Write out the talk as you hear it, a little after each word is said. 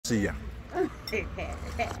Asiya.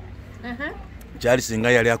 Chali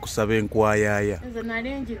singa yali akusaba enkwayaya.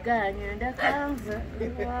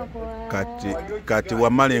 Kati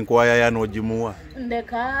wamala enkwayaya n'ogimuwa.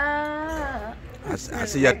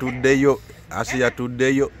 Asiya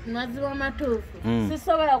tuddeyo. Maziwa matuufu.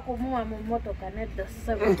 Sisobola kumuwa mu mmotoka nedda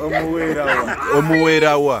ssebo.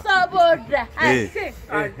 Omuweera wa. Saboda.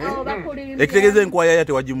 Ekitegeeza enkwayaya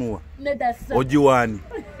tewagimuwa. Nedda ssebo. Ogiwaani.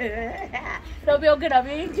 Tobyogera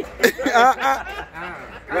bingi.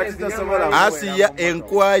 Asiya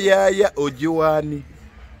enkwayaya ogiwaani.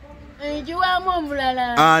 Ngiwaamu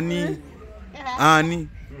omulala. Ani.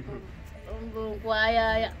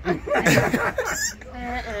 Nkwayaya.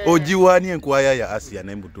 Ogiwaani enkwayaya Asiya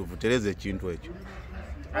n'embutuufu tereza ekintu ekyo.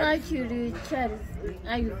 Wakiri Charles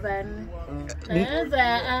Ivan.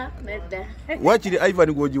 Nedda. Wakiri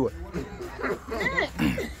Ivan gwogiwa.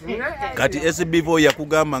 Kati SB4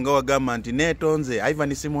 yakugamba nga wagamba nti neetonze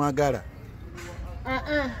Ivan simwagala.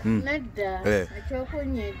 Nedda.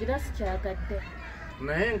 Ekyokunyigira sikyagadde.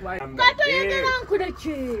 Katoyagala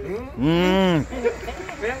nkuleki.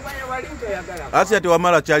 Asiya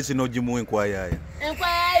tewamala Charles n'ogimuwa enkwayaya.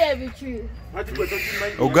 Enkwayaya biki?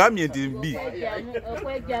 Ogambye nti mbi.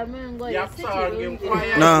 Okwejamu engoye sikirungi.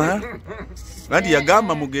 Nati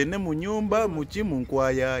yagamba mugende mu nyumba muki mu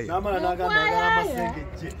nkwayaya.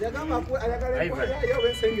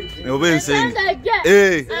 Oba ensenge.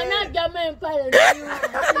 Anajjamu empale.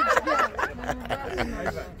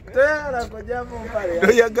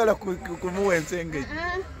 Toyagala kumuwa ensenge.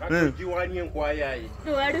 Ogiwaani enkwayaya.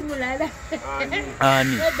 Tewali mulala.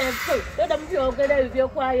 Ani? Toda mubyogera ebyo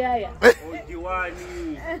kwayaya.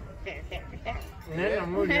 Ogiwaani. Nena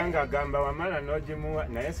muli nga gamba wamala n'ogimuwa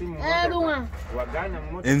naye si muwa. Eruwa. Wagana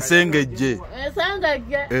mmotoka. Ensengejje.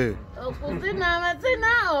 Ensengejje. Okuzina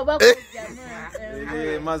amazina oba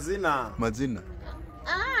kujjamu. Mazina.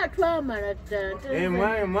 Twamala ddala.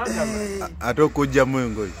 Mwayo mwagamba. Ate okujjamu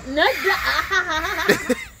engoye. Nedda.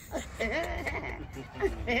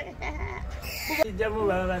 Kijjamu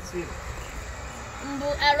baba basira. Mbu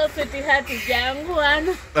alofeti hati jangu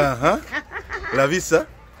wano. Labisa.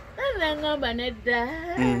 Ngamba nedda.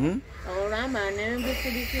 Olama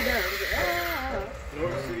nembisirikira.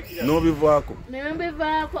 N'obivaako.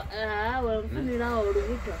 Nembivaako. Wenfunira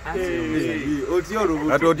olubuto.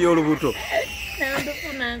 Ate olubuto.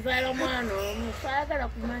 Nendifuna nzala omwana omu. Saagala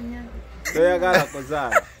kumanya. Toyagala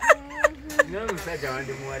kuzaala. N'omusajja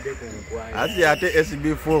wandimuwadde ku nkwaya. Asiya ate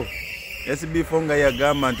SB4 nga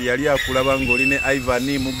yagamba nti yali akulaba ng'oli ne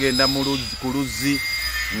Ivan mugenda ku luzzi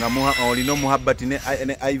nga olina omuhabbati ne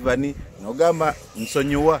Ivan n'ogamba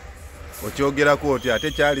nsonyiwa okyogerako oti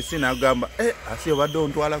ate kyali si n'agamba Asiya obadde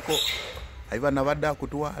ontwalako Ivan abadde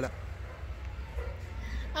akutwala.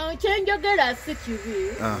 Kyenjogera si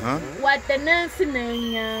kibi. Wadde n'ensi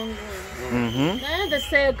n'enyangu. Naye nze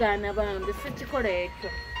seegaana bambi sikikola ekyo.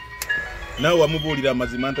 Naawe wamubuulira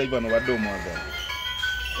amazima nti Ivan obadde omwagala.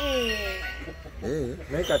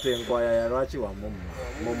 Naye kati enkwayaya lwaki wamu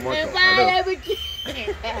mu mmotoka? Enkwayaya biki?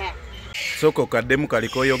 Soko kaddemu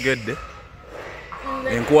kaliko oyogedde.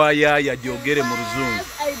 Enkwayaya gyogere mu Luzungu.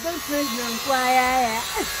 I don't know the enkwayaya.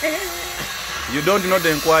 You don't know the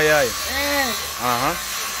enkwayaya?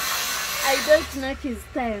 I don't know his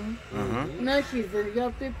time. No, his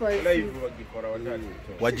your people.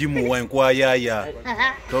 Wajimuwa enkwayaya.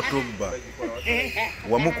 Totubba.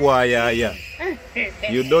 Wamukwayaya.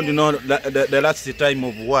 You don't know the last time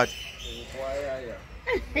of what?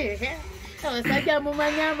 Osajja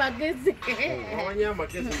mumanya amagezi.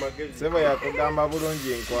 Sebo yakugamba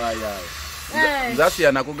bulungi enkwayaya. Zasi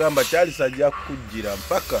anakugamba Charles ajja kukujjira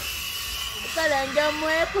mpaka. Kala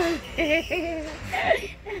njamweko.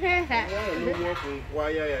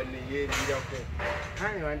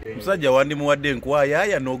 Musajja wandimuwadde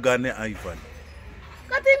enkwayaya n'ogaane Ivan.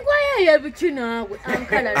 Kati enkwayaya biki naawe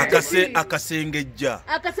ankala. Akasengejja.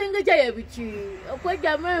 Akasengejja ye biki?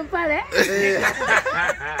 Okwejjamu empale.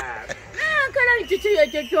 Ankala kiki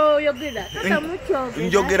ekyo kyoyogera?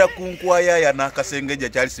 Njogera ku nkwayaya n'akasengejja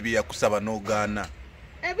Charles bye yakusaba n'ogaana.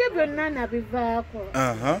 Ebyo byonna nabivaako.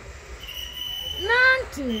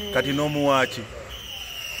 Nanti. Kati n'omuwaaki.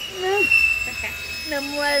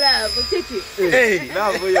 Namuwalaavu kiki?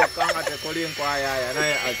 Laavu yokka nga tekuli enkwayaya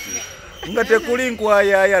naye Asiya. Nga tekuli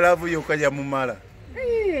nkwayaya laavu yokka yamumala.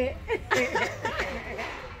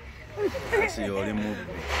 Asiya oli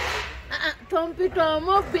mubbi. Tompita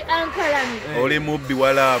omubbi ankalani. Oli mubbi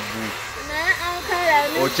wa laavu. Naye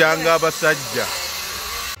ankalani. Okyanga abasajja.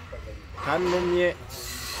 Kannumye.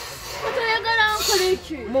 Toyagala nkole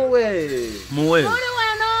ki? Muwe. Oli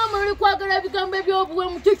wano muli kwagala bigambo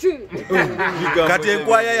eby'obuwemu kiki? Kati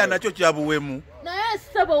enkwayaya nakyo kya buwemu. Naye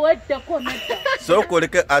sabo wedde konata. So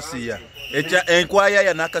koleke Asia. Echa enkwaya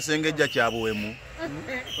ya nakasengejja kyabuwemu.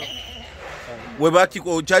 Webaki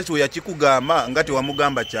ko Charles yakikugamba ngati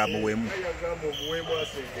wamugamba kyabuwemu.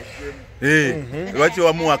 Lwaki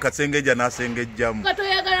wamu akasengeja nasengejjamu. Kato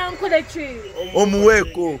yagala nkole ki?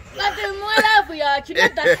 Omuweko. Kati mwalavu ya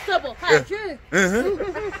kinata sabo hachi.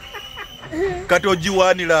 Kato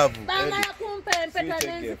jiwani lavu. Bamala kumpa empeta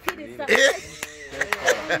nenzikiriza.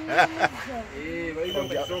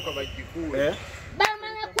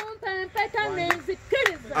 Bamala kumpa empeta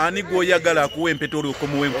nenzikiriza. Ani goyagala kuwa empeta oliko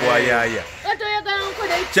muwenkwayaya. Kato yagala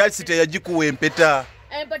nkole ki? Charles teyagikuwa empeta.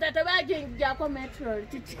 Empeta tebajinjako metro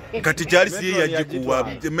titi. Kati Charles ye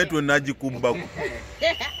yagikuwa metro najikumbako.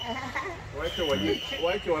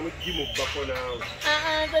 Wache wamujimu bako nawe.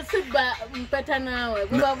 Nsiba mpeta nawe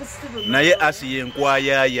buba busibu. Naye Asi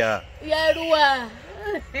yenkwayaya. Yaruwa.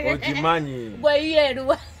 Ojimanyi. Bwe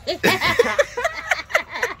yeruwa.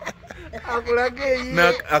 Akulage yi.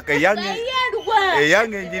 Na akayange. Yeruwa.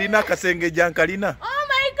 Eyange njirina akasengeja nkalina. Oh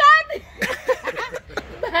my God.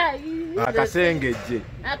 Akasengeje.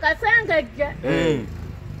 Akasengeje.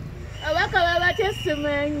 Abaka baba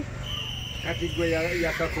tesemanyi.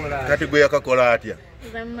 Kati gwe yakakola atya.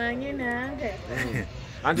 Zamanyi nange.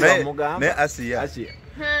 Anti bamugamba. Ne Asia.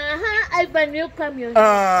 Ivan you come here.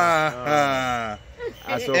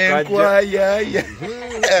 Asokaje. Enkwayaya.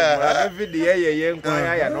 Mulabe video ye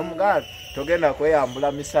yenkwayaya n'omugazi togenda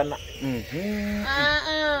kweyambula misana.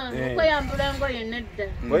 Kweyambula ngoye nedda.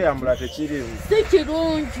 Kweyambula tekirimu. Si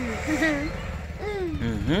kirungi.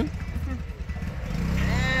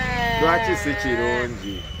 Lwaki si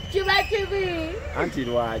kirungi? Kiba kibi. Anti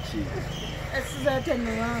lwaki? Asizote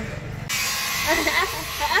ni wangu.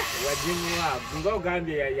 Wajimuwa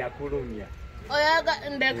ngogambye yakulumya. Oyaga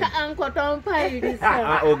ndeka ankoto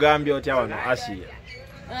mpairisa. Ogambye otya wano Asia.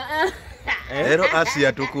 Ero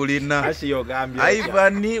Asia tukulina. Asia ogambye.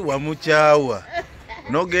 Ivan wamukyawa.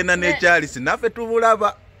 Nogenda ne Charles naffe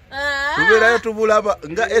tubulaba. Tuberayo tubulaba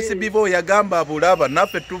nga SBO yagamba bulaba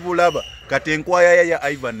naffe tubulaba kati enkwaya ya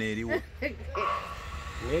Ivan eriwo.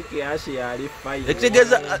 Neki Asia ali fine.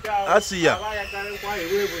 Ekitegeeza Asia.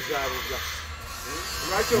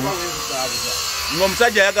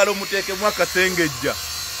 Ng'omusajja ayagala omuteekemu akasengejja.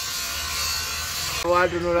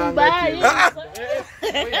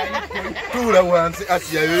 Tuula wansi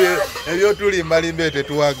Asia ebyotulimbalimbe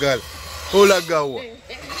tetuwagala. Olagawa.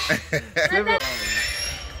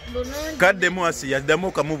 Kaddemu Asia ddamu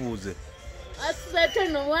okamubuuze. Asibete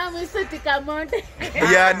no mwami siti kamonde.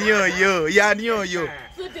 Yani oyo.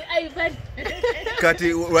 Siti Ivan.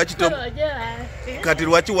 Kati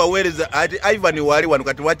lwaki waweereza ati Ivan wali wano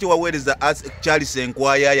kati lwaki waweereza Charles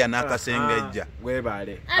enkwayaya n'akasengejja.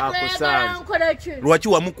 Webale. Akusanze. Lwaki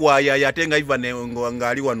wamukwayaya ate nga Ivan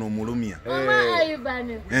ng'ali wano omulumya. Mama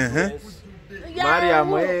Ivan.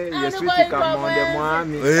 Mariam yesuti kamonde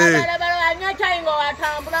mwami.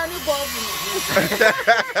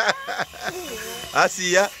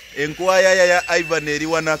 Asia enkwayaya ya Ivan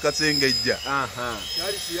eriwa n'akasengejja.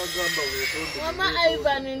 Mama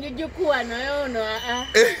Ivan ndijikuwa nayo no.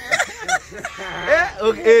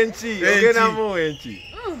 Enchi, ogenamu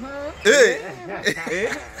enchi.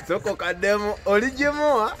 Soko kademu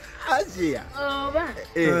olijimuwa Asia. Oba.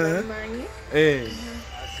 Manyi. Yeah.